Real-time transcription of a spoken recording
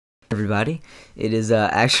Everybody, it is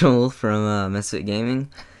Actual from Misfit Gaming,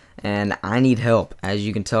 and I need help, as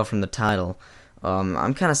you can tell from the title.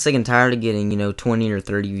 I'm kind of sick and tired of getting 20 or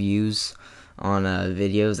 30 views on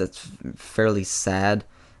videos. That's fairly sad.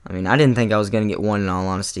 I mean, I didn't think I was gonna get one, in all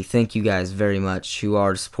honesty. Thank you guys very much who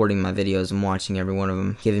are supporting my videos and watching every one of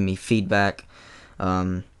them, giving me feedback.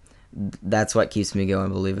 Um, that's what keeps me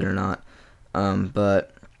going, believe it or not.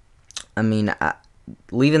 But I mean,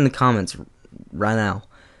 leave in the comments right now.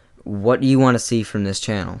 What do you want to see from this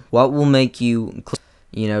channel? What will make you,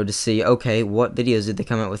 to see, okay, what videos did they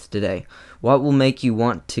come out with today? What will make you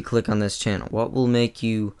want to click on this channel? What will make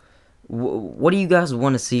you, what do you guys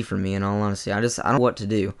want to see from me, in all honesty? I don't know what to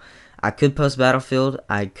do. I could post Battlefield.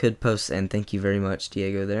 I could post, and thank you very much,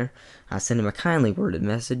 Diego, there. I sent him a kindly worded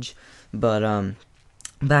message. But,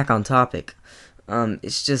 back on topic.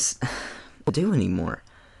 It's just, I don't do anymore.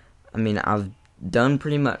 I mean, I've done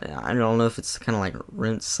pretty much. I don't know if it's kind of like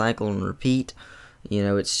rinse, cycle, and repeat.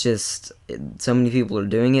 It's just so many people are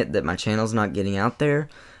doing it that my channel's not getting out there.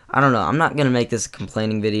 I don't know. I'm not gonna make this a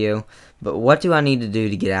complaining video, but what do I need to do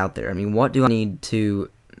to get out there? I mean, what do I need to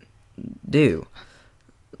do?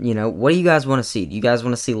 What do you guys want to see? Do you guys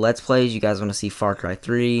want to see Let's Plays? You guys want to see Far Cry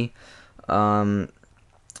 3? I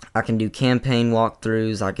can do campaign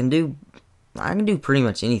walkthroughs. I can do pretty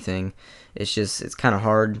much anything. It's kind of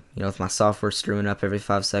hard, with my software screwing up every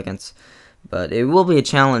 5 seconds. But it will be a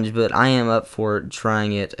challenge, but I am up for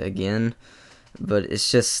trying it again. But it's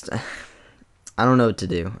just, I don't know what to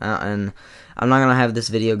do. And I'm not going to have this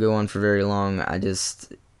video go on for very long.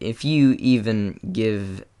 If you even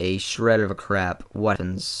give a shred of a crap what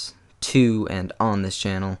happens to and on this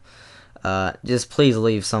channel, just please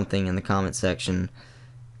leave something in the comment section.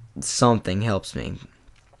 Something helps me.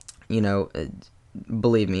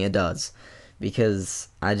 Believe me, it does, because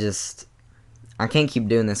I can't keep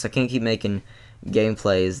doing this. I can't keep making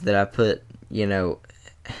gameplays that I put an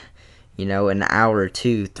hour,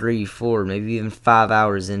 2, 3, 4, maybe even 5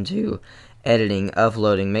 hours into editing,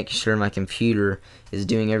 uploading, making sure my computer is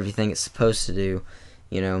doing everything it's supposed to do,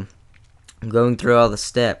 going through all the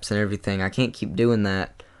steps and everything. I can't keep doing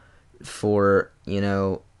that for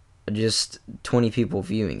just 20 people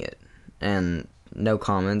viewing it and no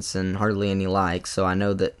comments and hardly any likes, so I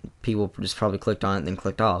know that people just probably clicked on it and then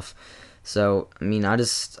clicked off. So, I mean, I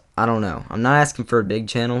don't know. I'm not asking for a big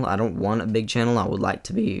channel. I don't want a big channel. I would like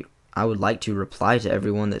to reply to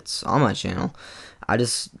everyone that's on my channel.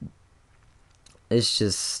 It's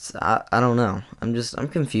just, I don't know. I'm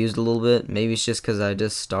confused a little bit. Maybe it's just because I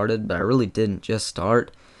just started, but I really didn't just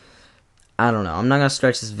start. I don't know. I'm not going to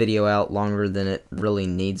stretch this video out longer than it really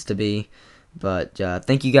needs to be. But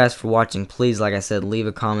thank you guys for watching. Please, like I said, leave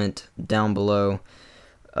a comment down below.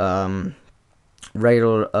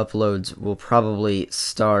 Regular uploads will probably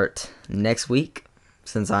start next week,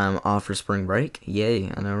 since I'm off for spring break.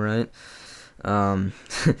 Yay, I know, right?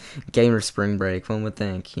 Gamer spring break, one would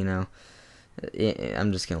think, I'm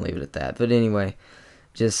just going to leave it at that. But anyway,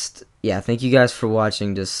 yeah, thank you guys for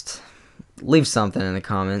watching. Just leave something in the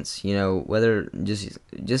comments, whether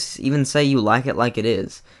just even say you like it like it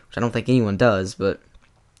is, which I don't think anyone does, but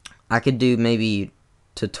I could do maybe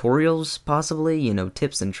tutorials, possibly,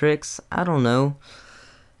 tips and tricks. I don't know.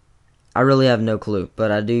 I really have no clue,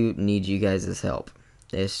 but I do need you guys' help.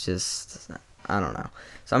 It's just, I don't know.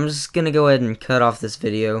 So I'm just gonna go ahead and cut off this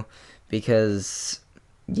video because,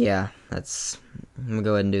 yeah, I'm gonna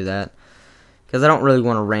go ahead and do that. Because I don't really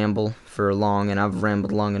want to ramble for long, and I've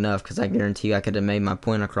rambled long enough, because I guarantee you I could have made my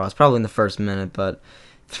point across probably in the first minute. But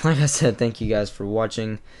like I said, thank you guys for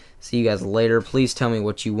watching. See you guys later. Please tell me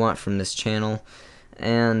what you want from this channel.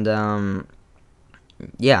 And,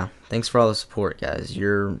 yeah, thanks for all the support, guys.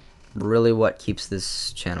 You're really what keeps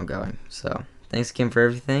this channel going. So, thanks again for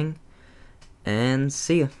everything, and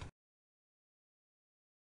see ya.